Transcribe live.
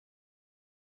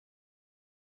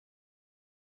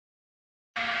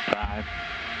5,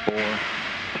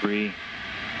 4, 3,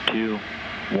 2,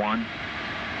 1.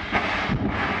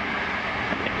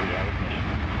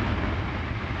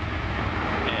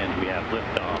 And we have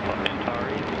liftoff of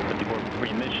Antares, the devoted for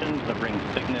 3 missions that brings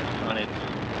Cygnus on its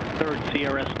 3rd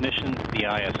CRS mission to the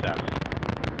ISS.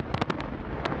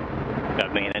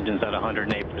 Got main engines at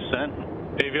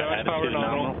 108%. Avionics power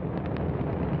nominal.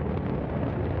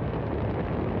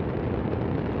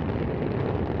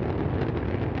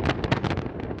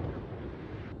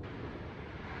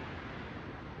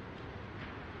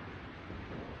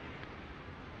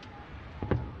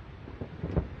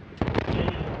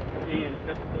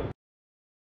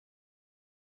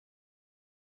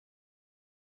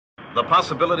 The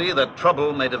possibility that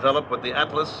trouble may develop with the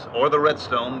Atlas or the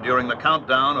Redstone during the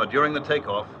countdown or during the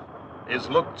takeoff is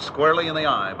looked squarely in the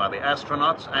eye by the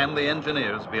astronauts and the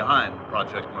engineers behind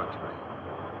Project Mercury.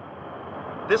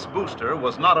 This booster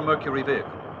was not a Mercury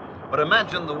vehicle, but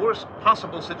imagine the worst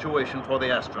possible situation for the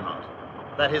astronaut,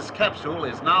 that his capsule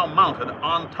is now mounted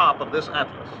on top of this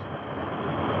Atlas.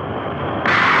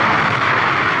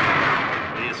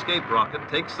 The escape rocket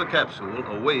takes the capsule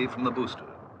away from the booster.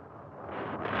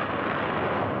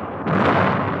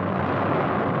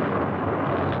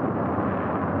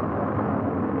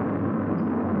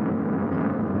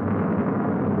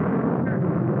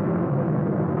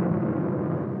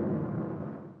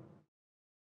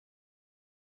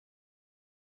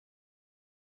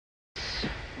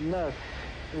 Neuf,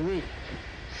 8,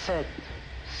 7,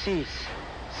 6,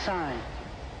 5,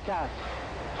 4,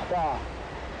 3,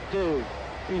 2,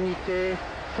 unité,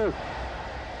 feu.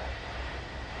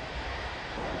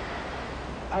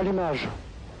 Allumage.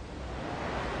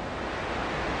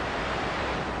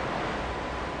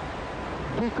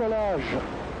 Décollage.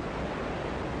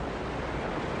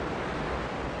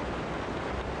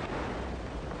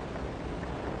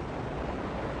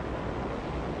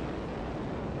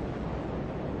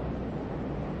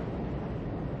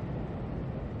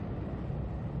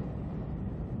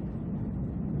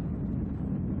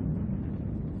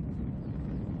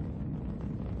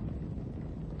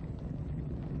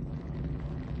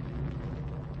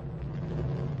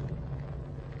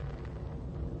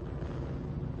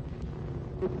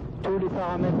 Tous les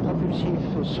paramètres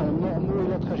propulsifs sont normaux et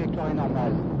la trajectoire est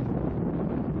normale.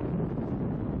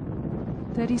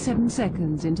 37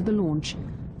 seconds into the launch,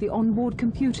 the onboard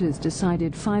computers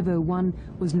decided 501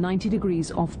 was 90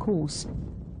 degrees off course.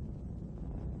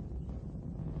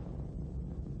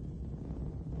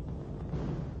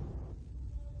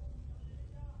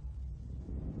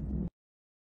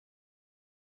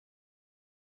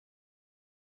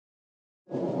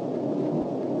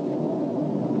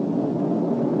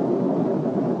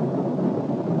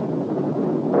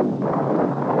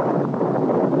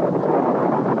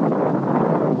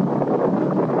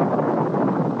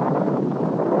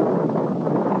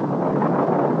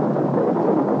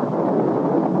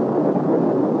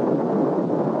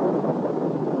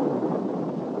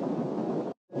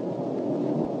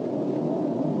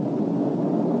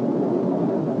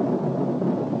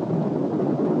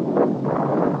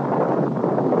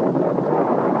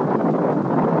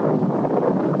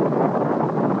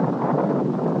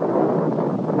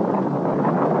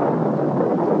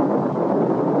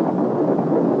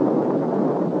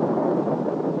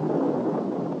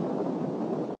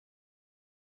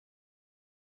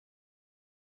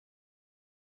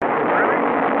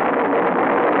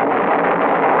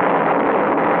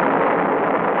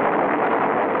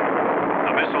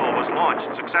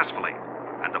 Successfully,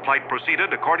 and the flight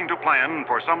proceeded according to plan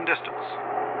for some distance.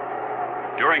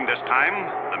 During this time,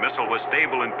 the missile was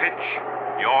stable in pitch,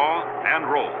 yaw, and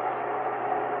roll.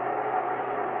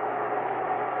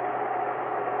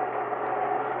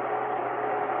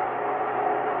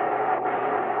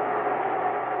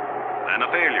 Then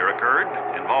a failure occurred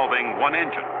involving one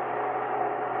engine.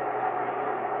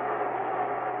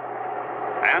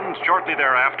 And shortly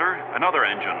thereafter, another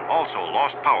engine also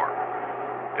lost power.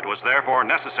 It was therefore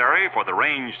necessary for the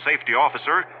range safety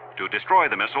officer to destroy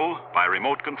the missile by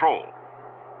remote control.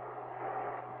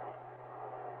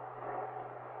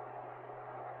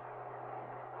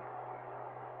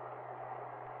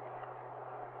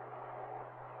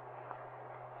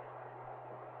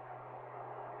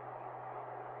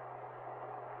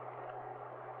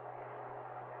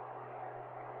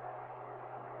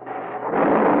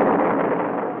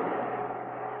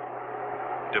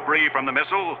 Debris from the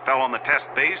missile fell on the test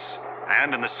base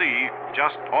and in the sea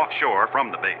just offshore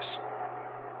from the base.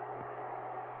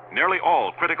 Nearly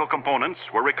all critical components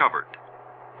were recovered.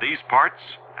 These parts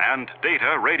and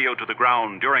data radioed to the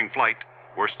ground during flight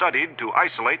were studied to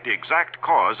isolate the exact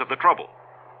cause of the trouble.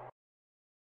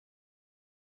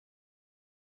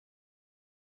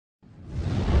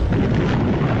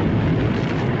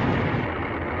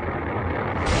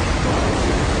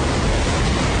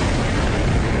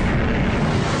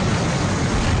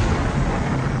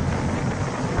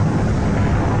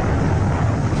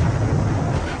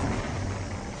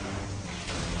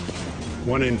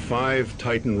 1 in 5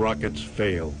 Titan rockets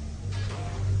fail.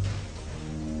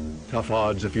 Tough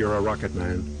odds if you're a rocket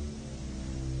man.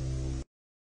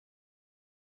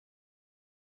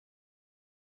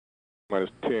 Minus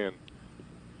 10,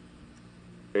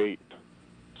 8,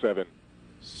 7,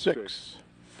 6,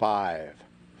 5,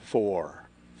 4,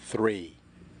 3,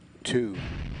 2,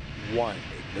 1.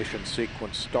 Ignition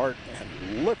sequence start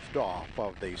and liftoff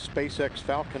of the SpaceX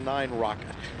Falcon 9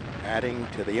 rocket, adding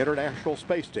to the International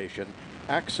Space Station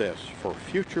access for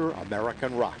future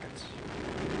American rockets.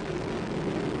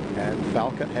 And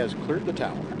Falcon has cleared the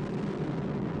tower.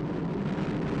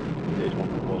 Stage 1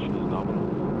 propulsion is nominal.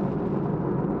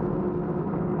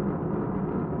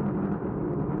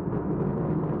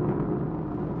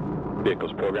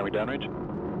 Vehicles programming downrange.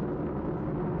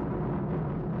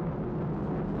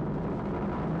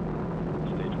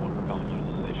 Stage 1 propellant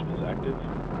utilization is active.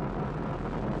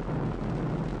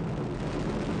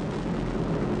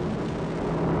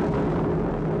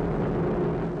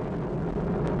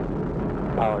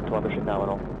 Power and telemetry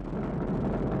nominal.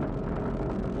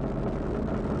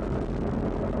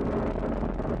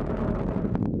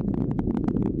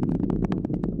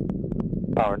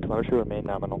 Power and telemetry remain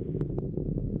nominal.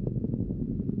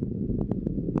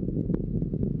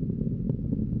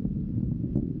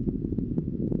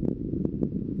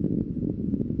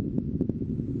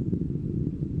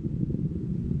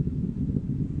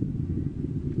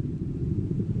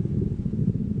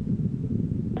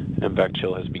 Impact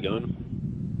chill has begun.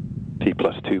 T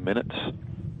plus 2 minutes.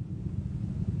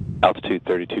 Altitude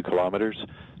 32 kilometers.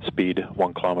 Speed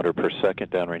 1 kilometer per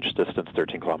second. Downrange distance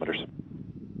 13 kilometers.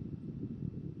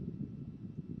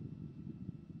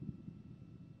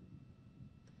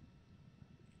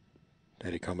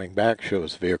 Data coming back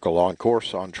shows vehicle on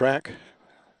course, on track.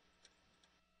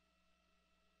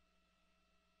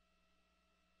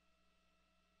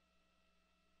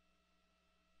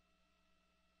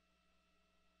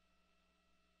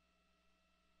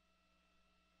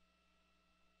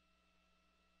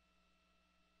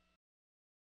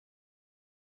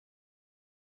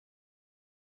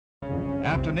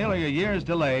 After nearly a year's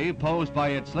delay posed by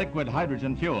its liquid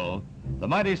hydrogen fuel, the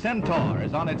mighty Centaur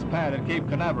is on its pad at Cape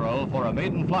Canaveral for a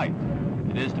maiden flight.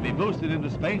 It is to be boosted into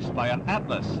space by an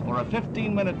Atlas for a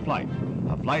 15-minute flight,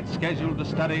 a flight scheduled to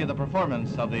study the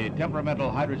performance of the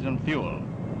temperamental hydrogen fuel.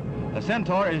 The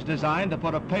Centaur is designed to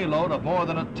put a payload of more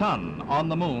than a ton on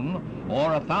the moon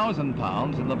or 1,000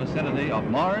 pounds in the vicinity of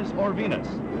Mars or Venus.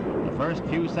 The first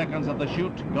few seconds of the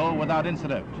shoot go without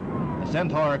incident. The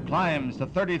Centaur climbs to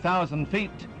 30,000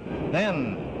 feet,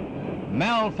 then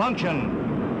malfunction.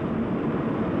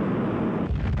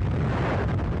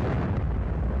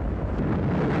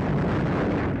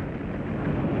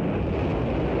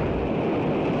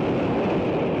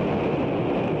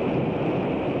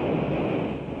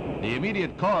 The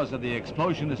immediate cause of the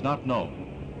explosion is not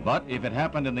known. But if it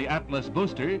happened in the Atlas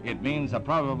booster, it means a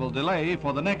probable delay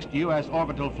for the next U.S.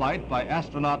 orbital flight by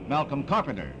astronaut Malcolm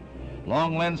Carpenter.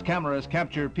 Long-lens cameras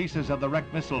capture pieces of the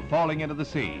wrecked missile falling into the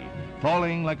sea,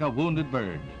 falling like a wounded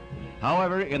bird.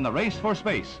 However, in the race for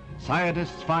space,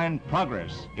 scientists find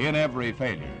progress in every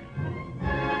failure.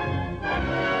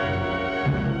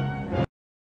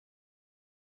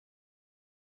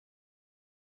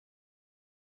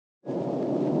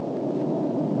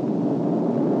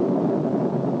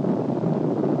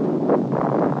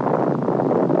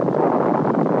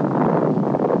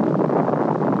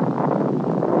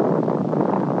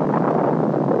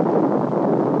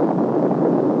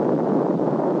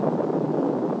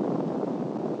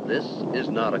 This is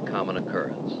not a common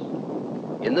occurrence.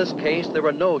 In this case, there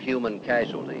were no human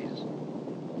casualties.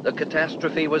 The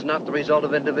catastrophe was not the result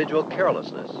of individual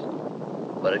carelessness,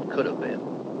 but it could have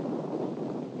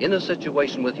been. In a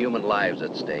situation with human lives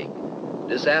at stake,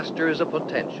 disaster is a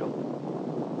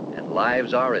potential, and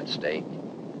lives are at stake,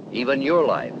 even your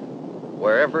life,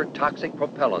 wherever toxic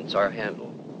propellants are handled.